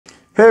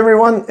Hey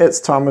everyone, it's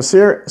Thomas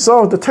here.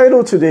 So the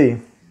title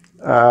today,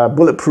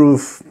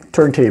 Bulletproof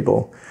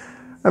Turntable.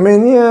 I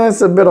mean, yeah,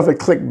 it's a bit of a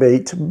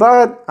clickbait,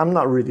 but I'm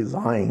not really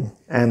lying,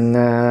 and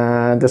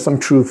there's some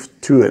truth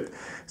to it.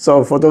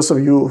 So for those of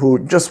you who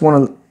just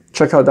want to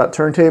check out that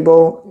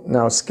turntable,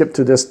 now skip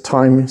to this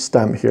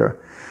timestamp here.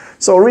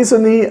 So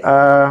recently,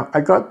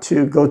 I got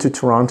to go to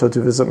Toronto to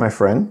visit my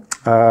friend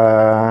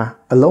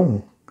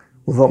alone,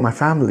 without my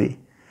family.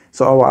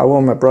 So I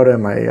want my brother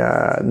and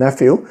my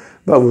nephew,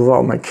 but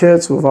without my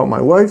kids, without my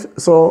wife.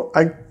 So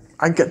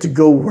I get to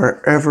go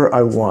wherever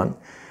I want.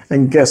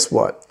 And guess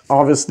what?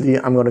 Obviously,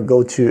 I'm going to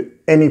go to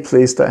any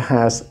place that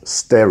has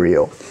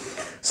stereo.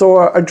 So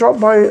I dropped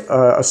by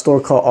a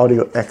store called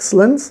Audio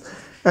Excellence,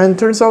 and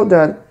turns out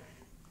that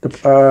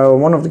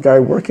one of the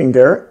guys working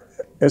there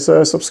is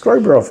a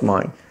subscriber of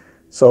mine.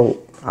 So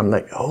I'm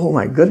like, oh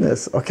my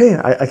goodness, okay,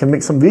 I can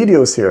make some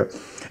videos here.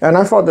 And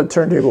I thought the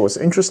turntable was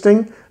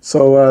interesting,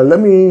 so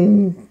let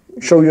me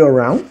show you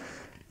around.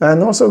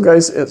 And also,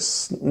 guys,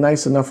 it's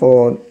nice enough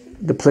for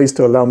the place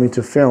to allow me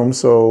to film.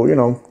 So, you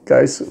know,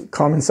 guys,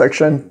 comment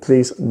section,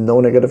 please, no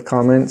negative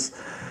comments.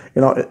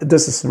 You know,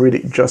 this is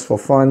really just for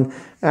fun.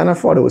 And I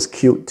thought it was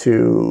cute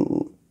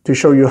to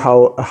show you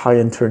how a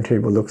high-end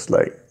turntable looks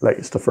like. Like,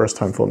 it's the first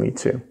time for me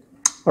too.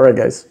 All right,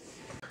 guys.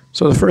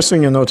 So the first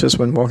thing you notice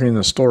when walking in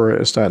the store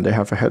is that they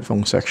have a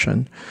headphone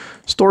section.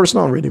 Store is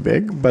not really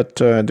big, but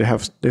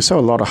they sell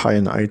a lot of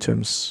high-end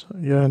items.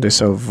 Yeah, they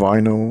sell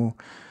vinyl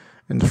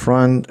in the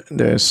front.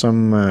 There's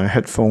some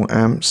headphone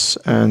amps,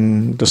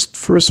 and the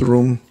first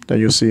room that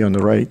you see on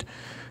the right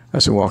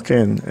as you walk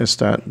in is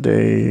that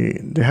they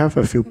have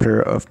a few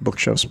pair of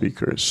bookshelf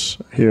speakers.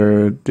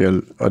 Here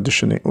they're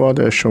auditioning. Well,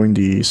 they're showing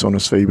the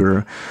Sonos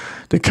Faber.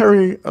 They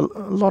carry a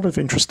lot of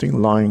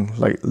interesting line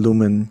like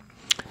Lumen,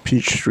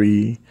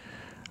 Peachtree.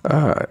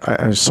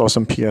 I saw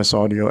some PS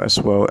audio as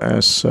well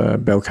as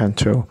Bel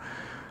Canto.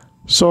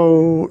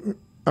 So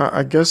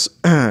I guess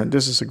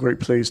this is a great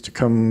place to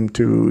come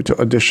to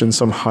audition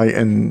some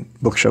high-end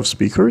bookshelf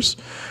speakers.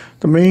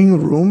 The main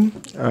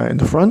room in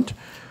the front,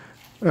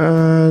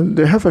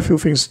 they have a few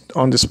things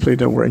on display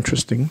that were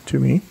interesting to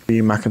me.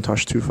 The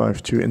Mcintosh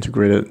 252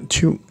 integrated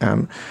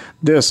 2-amp.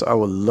 This I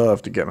would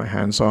love to get my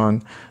hands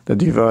on. The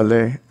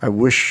Divale, I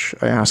wish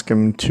I asked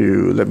him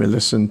to let me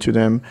listen to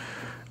them.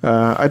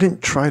 I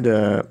didn't try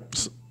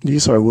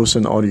these are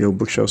Wilson Audio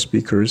bookshelf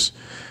speakers.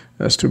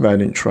 That's too bad I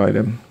didn't try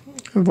them.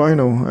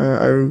 Vinyl,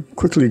 I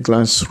quickly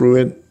glanced through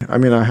it. I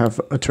mean, I have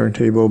a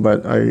turntable,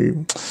 but I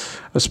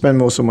spend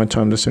most of my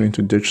time listening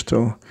to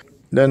digital.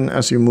 Then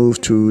as you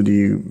move to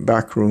the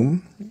back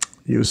room,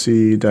 you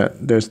see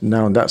that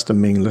that's the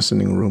main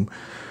listening room.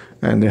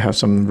 And they have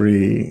some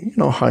really, you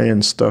know,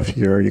 high-end stuff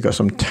here. You got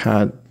some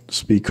TAD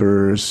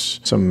speakers,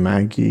 some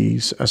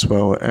Maggies, as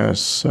well as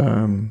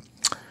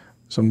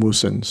some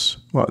Wilsons.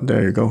 Well,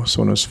 there you go,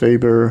 Sonos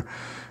Faber.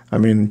 I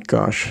mean,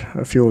 gosh,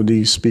 a few of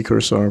these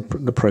speakers are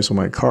the price of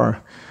my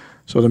car.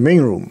 So the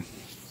main room.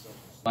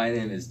 My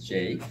name is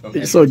Jay.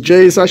 So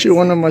Jay is actually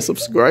one of my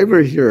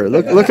subscribers here.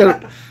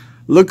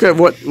 Look at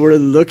what we're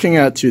looking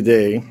at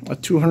today. A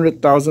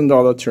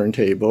 $200,000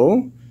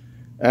 turntable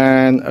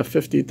and a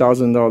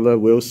 $50,000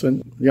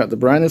 Wilson. Yeah, the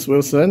brand is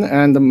Wilson,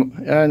 and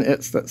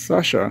it's that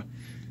Sacha.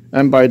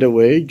 And by the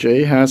way,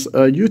 Jay has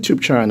a YouTube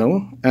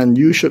channel, and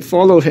you should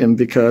follow him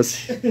because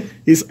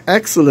he's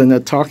excellent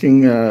at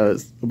talking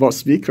about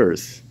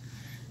speakers.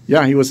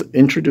 Yeah, he was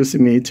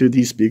introducing me to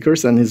these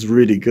speakers, and he's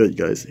really good,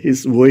 guys.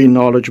 He's way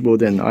knowledgeable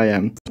than I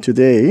am.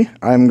 Today,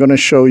 I'm going to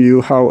show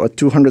you how a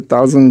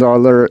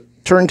 $200,000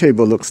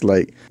 turntable looks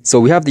like. So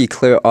we have the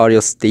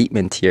ClearAudio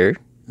Statement here,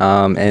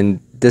 and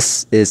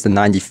this is the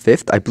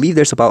 95th. I believe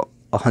there's about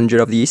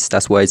 100 of these.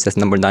 That's why it says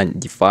number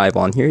 95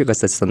 on here, because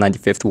that's the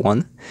 95th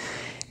one.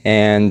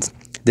 And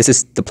this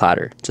is the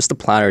platter. Just the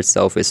platter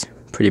itself is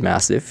pretty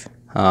massive.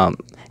 And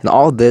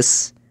all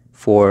this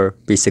for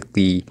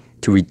basically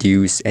to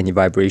reduce any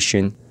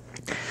vibration.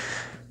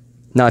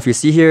 Now, if you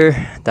see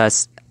here,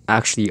 that's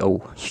actually a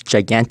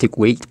gigantic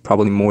weight,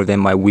 probably more than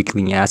my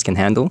weakling ass can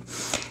handle.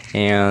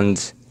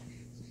 And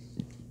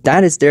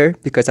that is there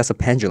because that's a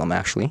pendulum,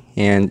 actually.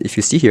 And if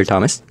you see here,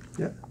 Thomas.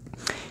 Yeah.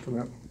 Coming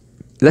up.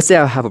 Let's say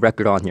I have a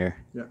record on here.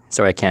 Yeah.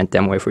 Sorry, I can't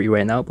demo it for you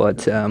right now,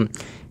 but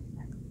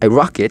I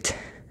rock it.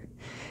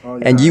 Oh,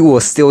 yeah. And you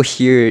will still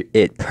hear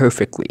it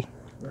perfectly.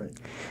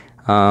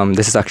 Right.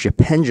 This is actually a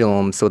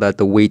pendulum so that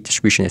the weight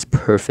distribution is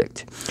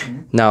perfect.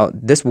 Mm-hmm. Now,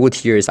 this wood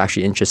here is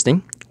actually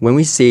interesting. When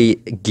we say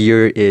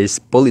gear is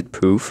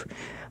bulletproof,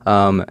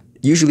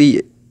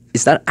 usually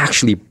it's not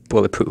actually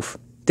bulletproof.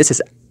 This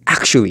is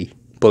actually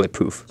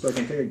bulletproof. So I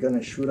can take a gun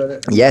and shoot at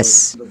it?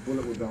 Yes. The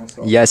bullet will bounce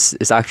off. Yes,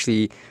 it's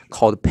actually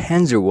called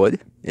Panzer wood.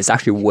 It's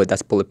actually wood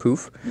that's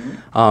bulletproof.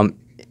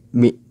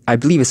 Mm-hmm. I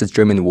believe it's a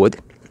German wood,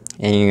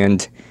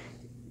 and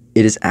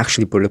it is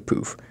actually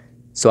bulletproof.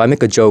 So I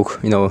make a joke,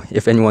 you know,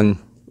 if anyone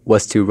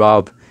was to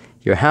rob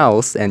your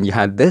house and you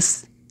had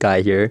this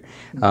guy here,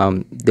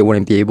 they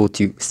wouldn't be able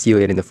to steal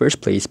it in the first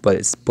place, but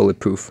it's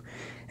bulletproof.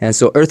 And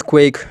so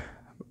earthquake,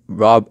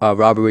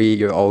 robbery,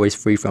 you're always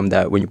free from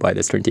that when you buy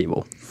this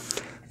turntable.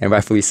 And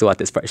rightfully so at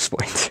this price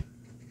point.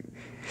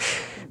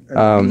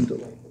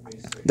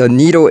 The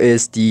needle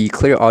is the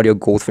ClearAudio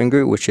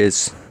Goldfinger, which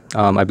is,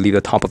 I believe,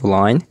 the top of the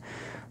line.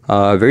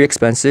 Very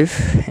expensive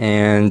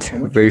and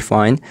very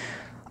fine.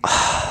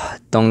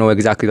 Don't know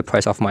exactly the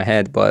price off my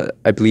head, but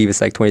I believe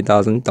it's like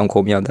 20,000. Don't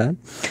quote me on that.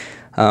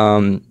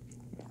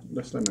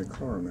 That's like my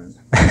car, man.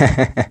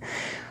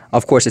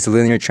 Of course, it's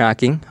linear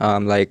tracking,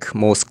 like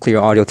most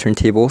ClearAudio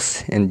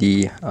turntables in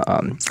the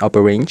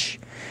upper range.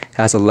 It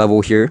has a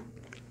level here.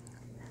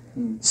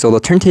 So the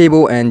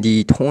turntable and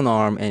the tone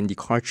arm and the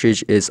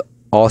cartridge is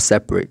all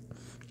separate.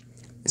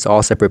 It's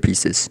all separate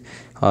pieces.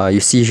 You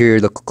see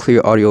here the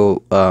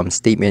ClearAudio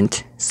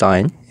statement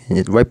sign,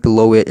 and right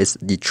below it is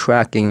the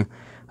tracking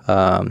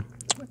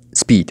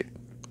speed,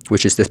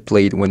 which is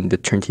displayed when the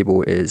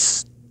turntable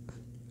is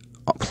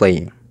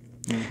playing.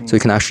 So you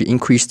can actually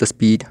increase the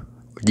speed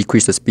or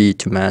decrease the speed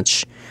to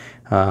match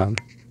the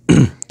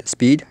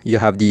speed. You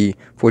have the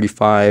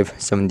 45,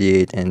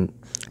 78, and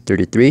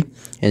 33,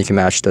 and you can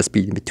match the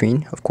speed in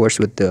between, of course,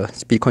 with the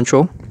speed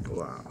control.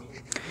 Wow.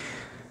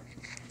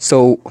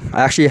 So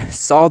I actually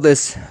saw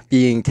this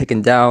being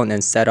taken down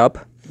and set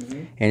up,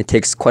 and it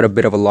takes quite a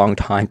bit of a long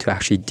time to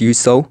actually do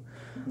so.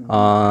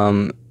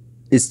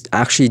 It's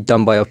actually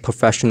done by a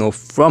professional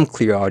from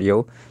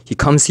ClearAudio. He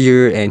comes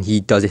here and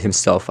he does it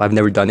himself. I've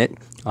never done it.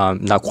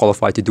 I'm not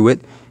qualified to do it.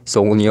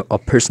 So only a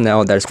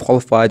personnel that is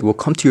qualified will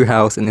come to your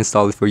house and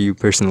install it for you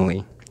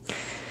personally.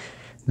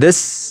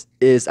 This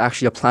is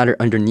actually a platter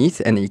underneath,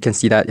 and you can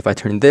see that if I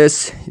turn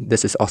this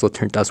is also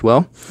turned as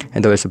well.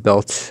 And there is a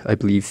belt, I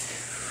believe,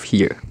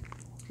 here.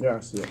 Yeah, I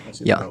see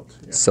the belt.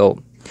 Yeah. So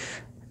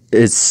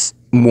it's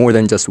more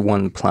than just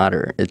one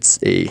platter. It's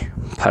a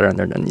platter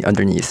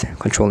underneath,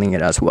 controlling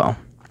it as well.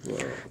 Wow.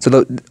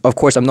 So of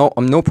course, I'm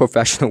no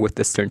professional with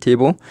this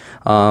turntable.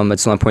 I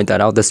just want to point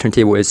that out. This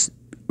turntable is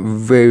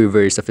very,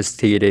 very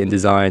sophisticated in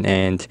design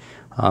and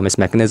its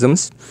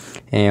mechanisms,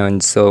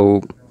 and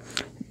so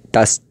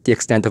that's the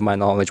extent of my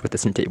knowledge with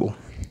this turntable.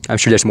 I'm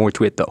sure there's more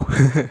to it though.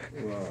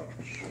 Wow,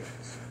 shit.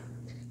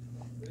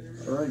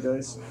 All right,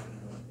 guys.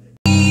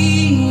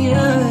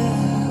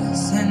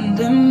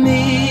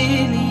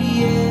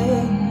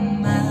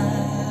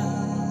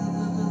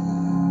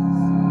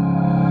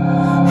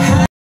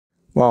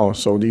 Wow,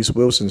 so these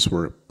Wilsons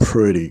were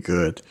pretty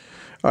good.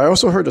 I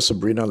also heard the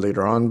Sabrina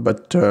later on,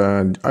 but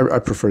I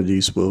prefer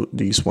these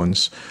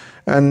ones.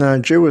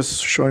 And Jay was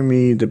showing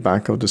me the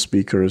back of the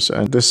speakers,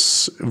 and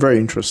this very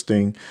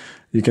interesting.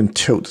 You can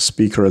tilt the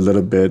speaker a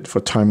little bit for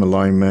time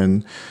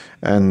alignment.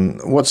 And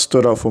what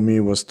stood out for me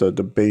was that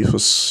the bass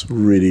was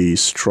really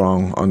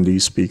strong on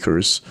these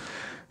speakers.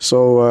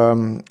 So,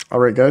 all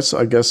right, guys,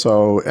 I guess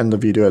I'll end the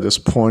video at this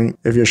point.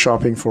 If you're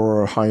shopping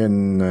for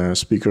high-end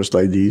speakers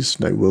like these,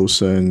 like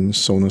Wilson,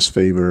 Sonus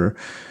Faber,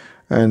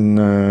 and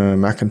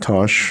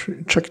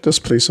Mcintosh, check this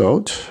place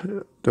out.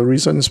 The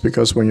reason is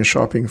because when you're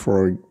shopping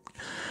for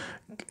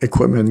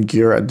equipment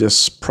gear at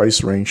this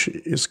price range,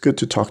 it's good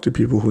to talk to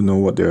people who know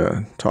what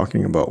they're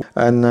talking about.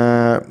 And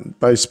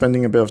by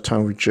spending a bit of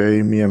time with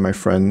Jay, me and my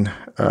friend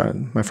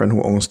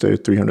who owns the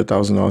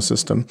 $300,000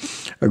 system,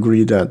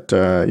 agreed that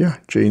yeah,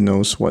 Jay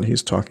knows what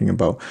he's talking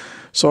about.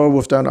 So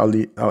with that,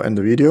 I'll end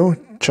the video.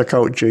 Check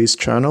out Jay's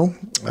channel.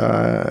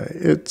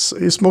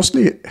 It's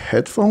mostly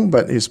headphone,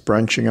 but he's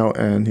branching out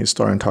and he's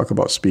starting to talk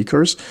about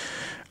speakers.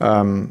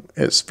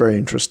 It's very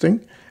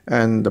interesting.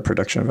 And the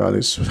production value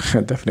is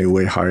definitely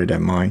way higher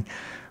than mine.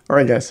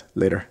 Alright guys,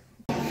 later.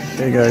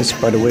 Hey guys,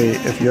 by the way,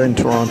 if you're in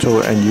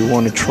Toronto and you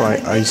want to try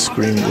ice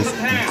cream with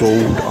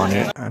gold on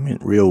it, I mean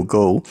real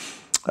gold,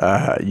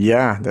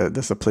 yeah,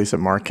 there's a place at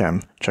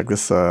Markham. Check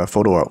this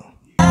photo out.